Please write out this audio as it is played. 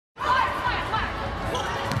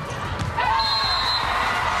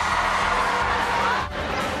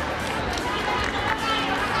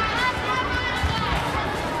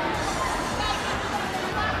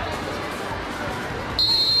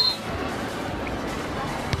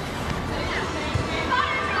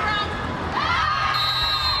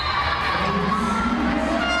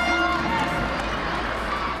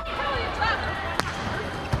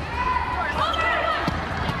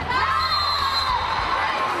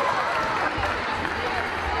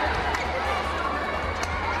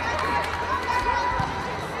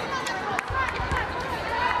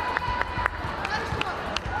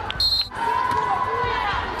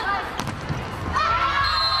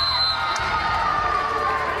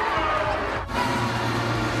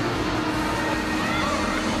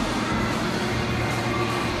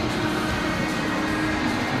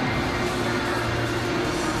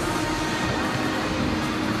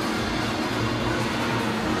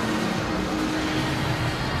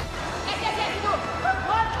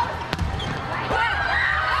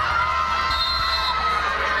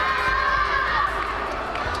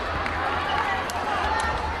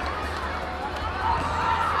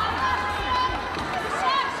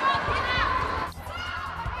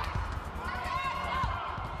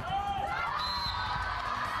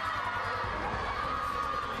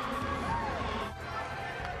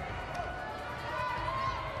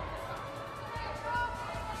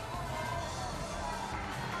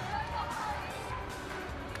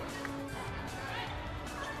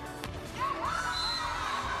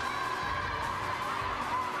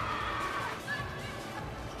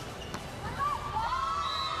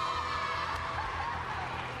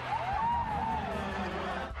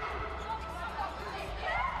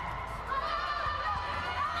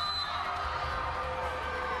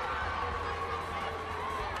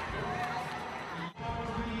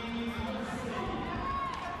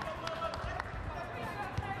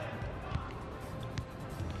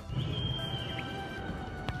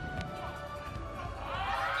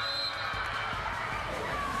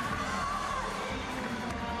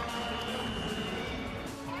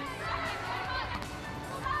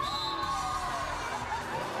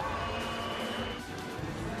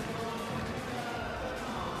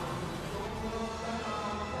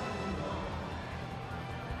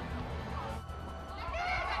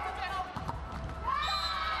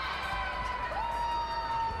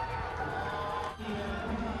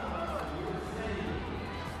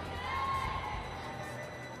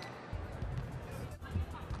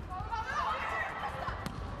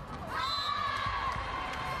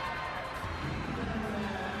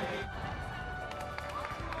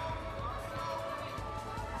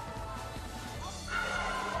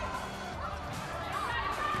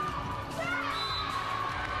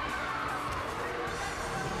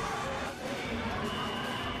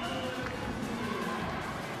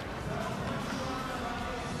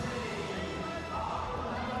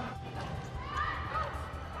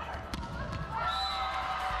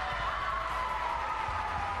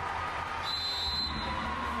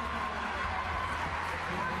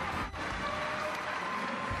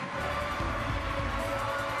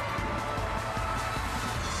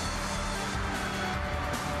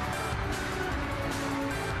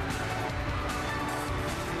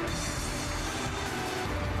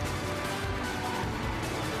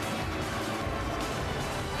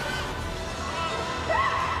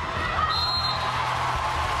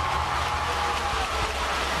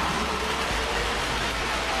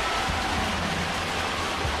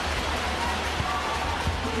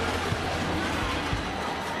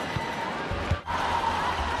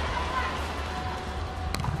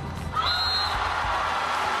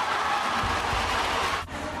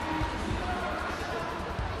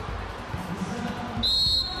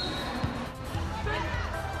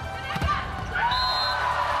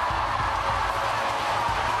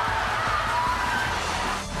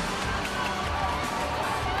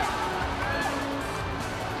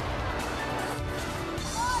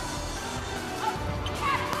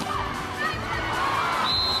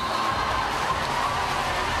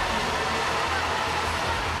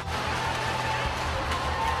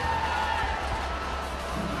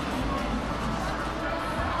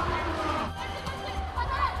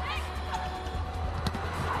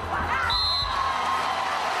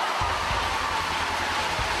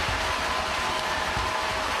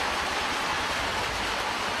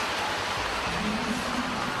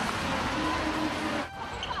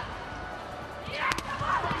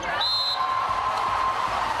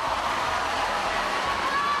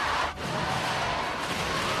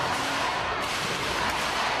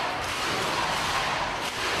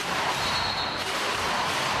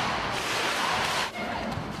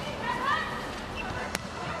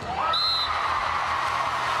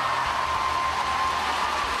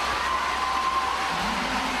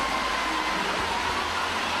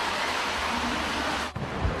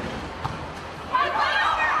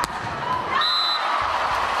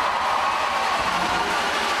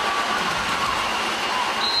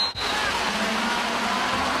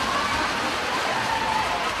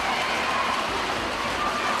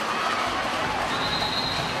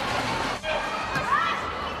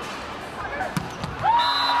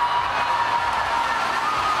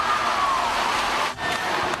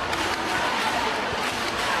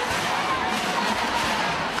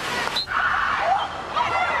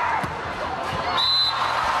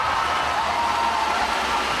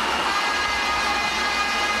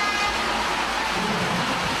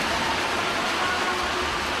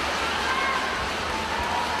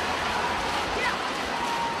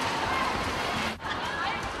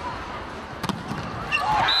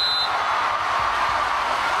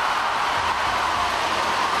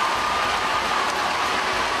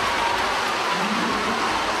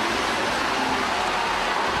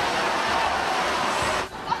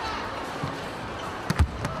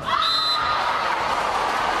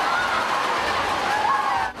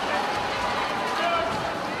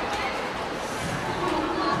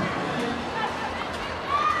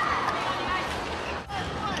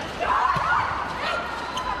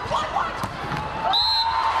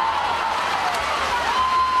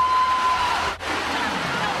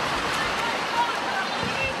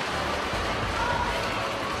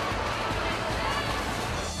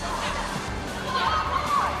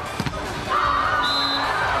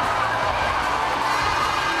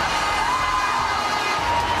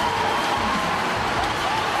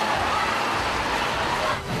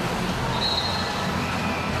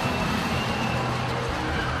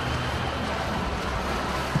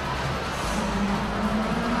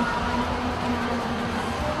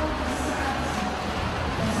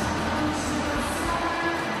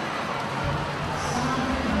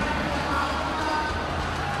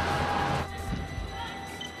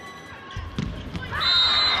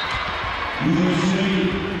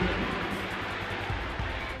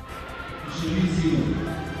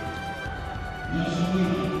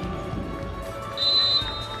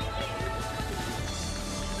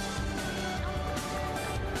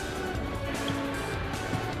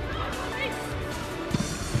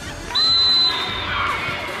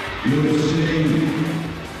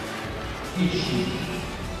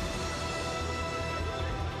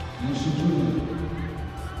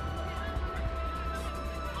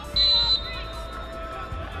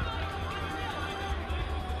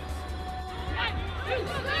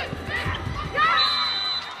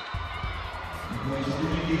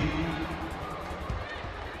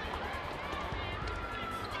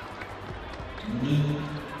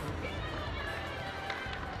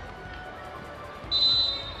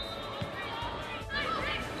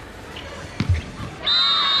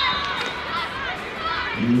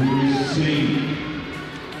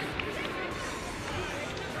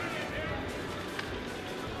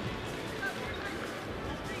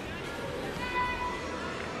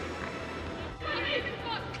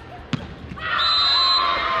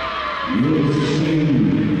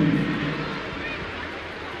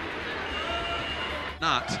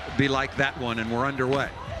Not be like that one, and we're underway.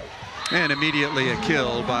 And immediately a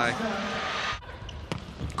kill by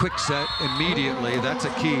quick set immediately. That's a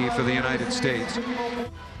key for the United States.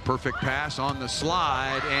 Perfect pass on the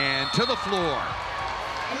slide and to the floor.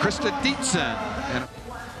 Christa Dietzen. And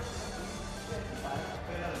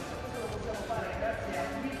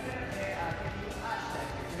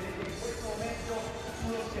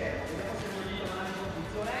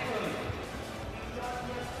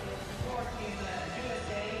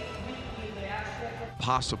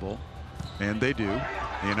possible, and they do.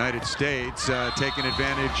 The United States taking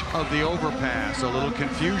advantage of the overpass. A little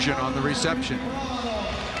confusion on the reception.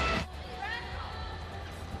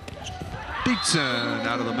 Dietzen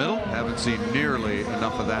out of the middle. Haven't seen nearly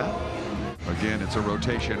enough of that. Again, it's a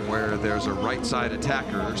rotation where there's a right side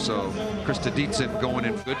attacker, so Christa Dietzen going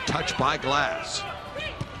in. Good touch by Glass.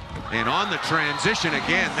 And on the transition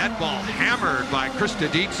again, that ball hammered by Christa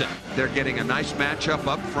Dietzen. They're getting a nice matchup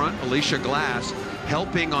up front. Alicia Glass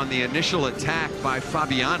helping on the initial attack by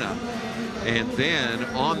Fabiana. And then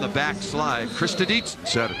on the backslide, Christa Dietzen.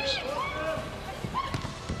 Setters.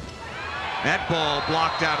 That ball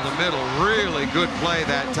blocked out of the middle. Really good play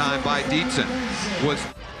that time by Dietzen.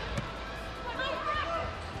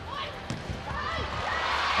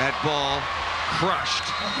 That ball crushed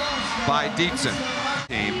by Dietzen.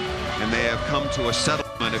 And they have come to a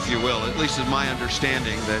settlement, if you will, at least is my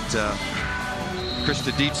understanding, that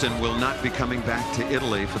Christa Dietzen will not be coming back to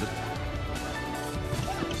Italy for the...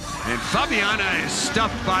 And Fabiana is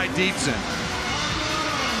stuffed by Dietzen.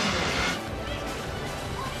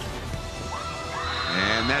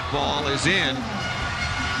 And that ball is in.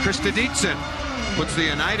 Christa Dietzen puts the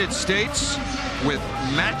United States with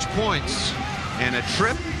match points and a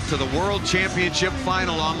trip to the World Championship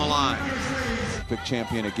final on the line. Big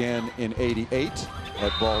champion again in '88.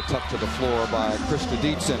 That ball tucked to the floor by Christa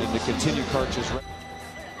Dietzen, and to continue Karch's.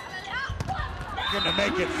 Going to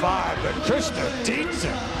make it 5, but Christa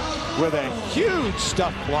Dietzen with a huge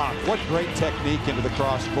stuff block. What great technique into the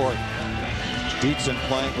cross court. Dietzen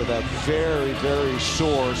playing with a very, very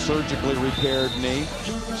sore, surgically repaired knee.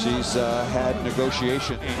 She's had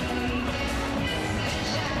negotiation.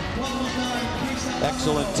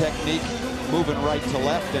 Excellent technique, moving right to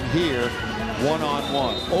left, and here,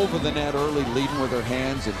 one-on-one. Over the net early, leading with her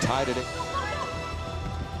hands, and tied it.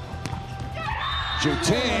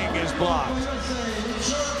 Juting is blocked.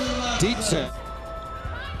 Dietzen.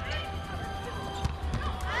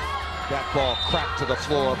 That ball cracked to the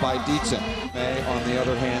floor by Dietzen. May, on the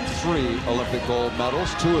other hand, 3 Olympic gold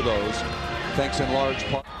medals, 2 of those thanks in large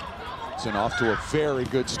part. And off to a very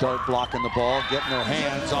good start blocking the ball, getting her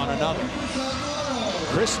hands on another.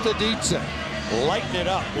 Christa Dietzen lighting it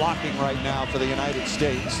up, blocking right now for the United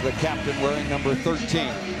States. The captain wearing number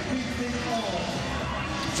 13.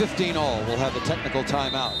 15 all. We'll have a technical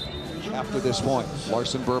timeout after this point.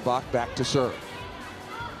 Larson Burbach back to serve.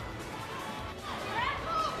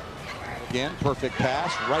 Again, perfect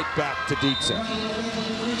pass, right back to Dietzen.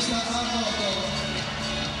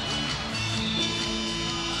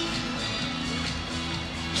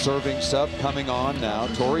 Serving sub coming on now,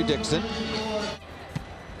 Tori Dixon.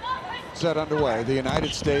 Set underway. The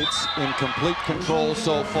United States in complete control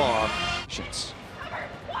so far.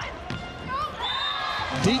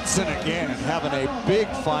 Dietzen again having a big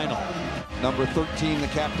final. Number 13, the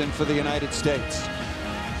captain for the United States.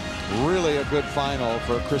 Really a good final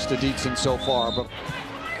for Christa Dietzen so far. But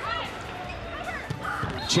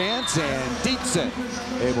chance, and Dietzen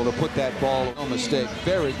able to put that ball. No mistake.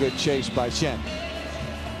 Very good chase by Shen.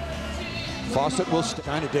 Fawcett will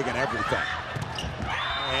kind of digging everything.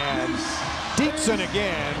 And Dietzen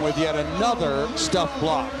again with yet another stuff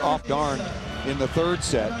block off Darn in the third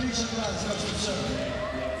set.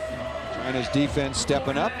 China's defense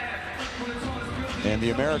stepping up, and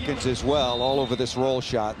the Americans as well, all over this roll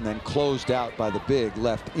shot, and then closed out by the big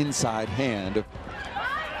left inside hand.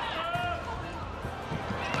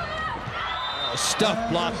 A stuff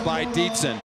block by Dietzen.